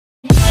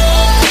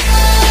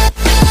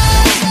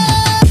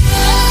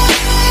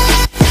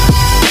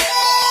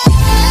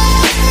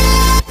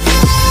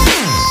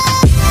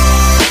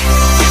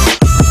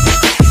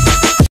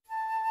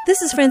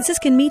is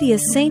Franciscan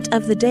Media's Saint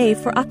of the Day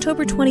for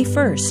October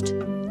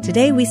 21st.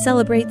 Today we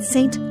celebrate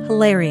Saint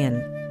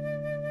Hilarion.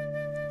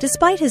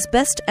 Despite his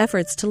best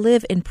efforts to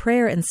live in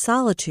prayer and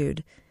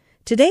solitude,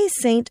 today's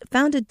saint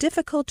found it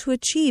difficult to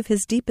achieve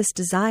his deepest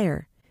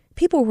desire.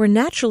 People were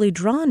naturally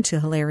drawn to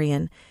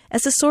Hilarion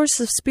as a source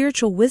of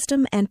spiritual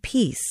wisdom and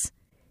peace.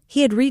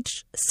 He had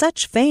reached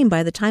such fame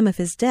by the time of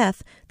his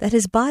death that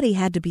his body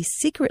had to be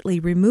secretly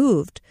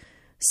removed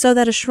so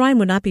that a shrine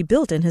would not be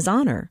built in his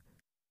honor.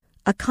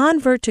 A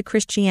convert to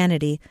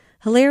Christianity,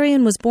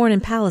 Hilarion was born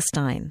in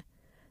Palestine.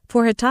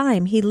 For a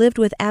time, he lived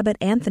with Abbot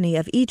Anthony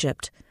of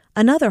Egypt,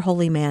 another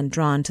holy man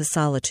drawn to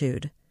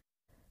solitude.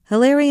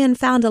 Hilarion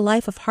found a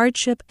life of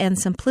hardship and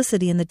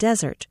simplicity in the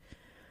desert,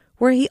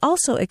 where he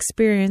also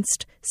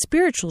experienced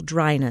spiritual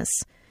dryness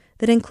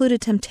that included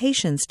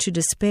temptations to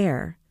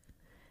despair.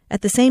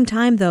 At the same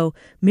time, though,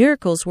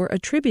 miracles were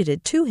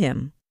attributed to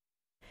him.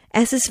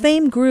 As his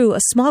fame grew,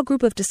 a small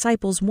group of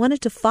disciples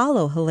wanted to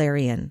follow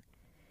Hilarion.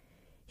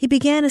 He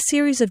began a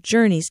series of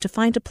journeys to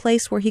find a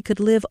place where he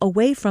could live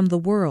away from the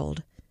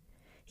world.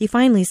 He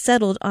finally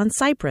settled on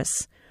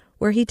Cyprus,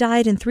 where he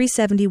died in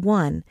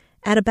 371,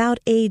 at about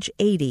age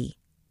 80.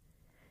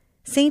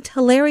 Saint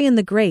Hilarion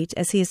the Great,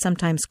 as he is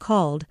sometimes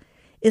called,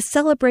 is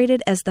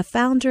celebrated as the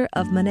founder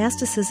of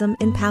monasticism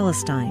in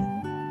Palestine.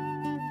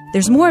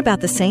 There's more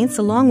about the saints,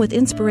 along with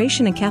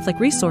inspiration and Catholic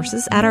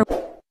resources, at our